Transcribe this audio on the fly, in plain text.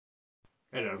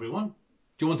Hello everyone.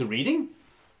 Do you want a reading?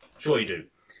 Sure you do.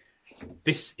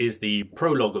 This is the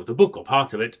prologue of the book, or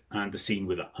part of it, and the scene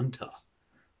with a hunter.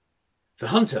 The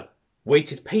hunter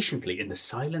waited patiently in the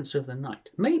silence of the night,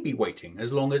 maybe waiting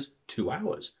as long as 2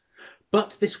 hours.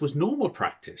 But this was normal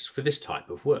practice for this type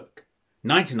of work.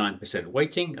 99%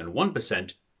 waiting and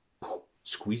 1%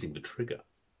 squeezing the trigger.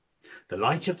 The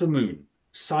light of the moon,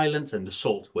 silence and the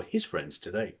salt were his friends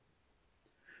today.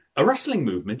 A rustling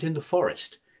movement in the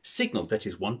forest signalled that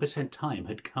his 1% time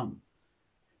had come.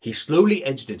 He slowly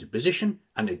edged into position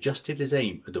and adjusted his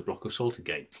aim at the block of salt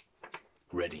again.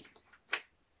 Ready.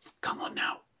 Come on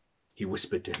now, he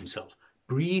whispered to himself,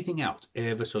 breathing out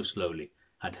ever so slowly,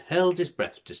 and held his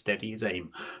breath to steady his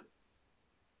aim.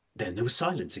 Then there was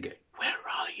silence again. Where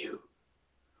are you?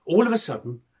 All of a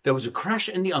sudden, there was a crash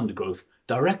in the undergrowth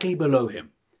directly below him,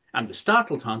 and the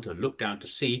startled hunter looked down to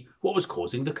see what was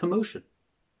causing the commotion.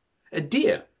 A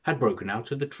deer had broken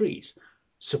out of the trees,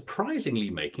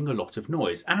 surprisingly making a lot of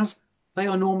noise, as they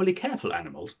are normally careful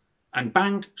animals, and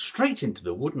banged straight into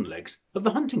the wooden legs of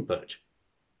the hunting perch.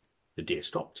 The deer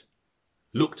stopped,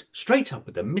 looked straight up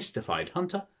at the mystified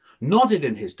hunter, nodded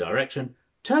in his direction,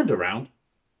 turned around,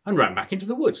 and ran back into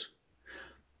the woods.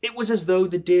 It was as though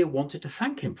the deer wanted to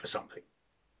thank him for something.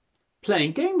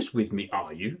 "Playing games with me,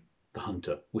 are you?" the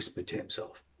hunter whispered to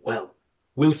himself. "Well,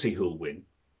 we'll see who'll win,"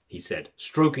 he said,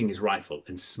 stroking his rifle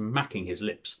and smacking his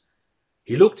lips.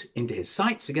 He looked into his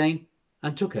sights again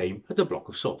and took aim at the block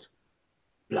of salt.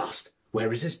 Blast,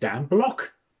 where is this damn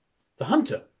block? The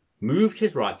hunter moved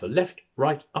his rifle left,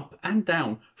 right, up and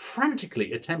down,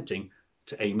 frantically attempting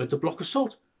to aim at the block of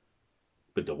salt.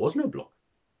 But there was no block.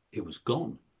 It was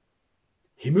gone.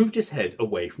 He moved his head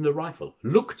away from the rifle,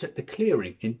 looked at the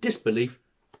clearing in disbelief,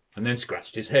 and then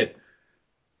scratched his head.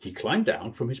 He climbed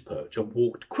down from his perch and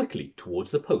walked quickly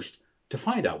towards the post to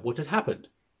find out what had happened,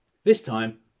 this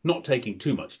time not taking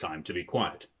too much time to be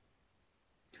quiet.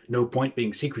 No point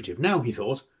being secretive now, he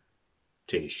thought.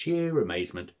 To his sheer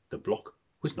amazement, the block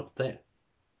was not there.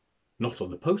 Not on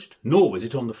the post, nor was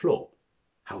it on the floor.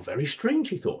 How very strange,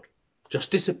 he thought. Just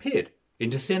disappeared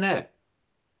into thin air.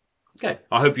 Okay,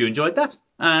 I hope you enjoyed that,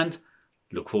 and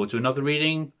look forward to another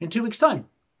reading in 2 weeks' time.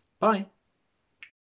 Bye.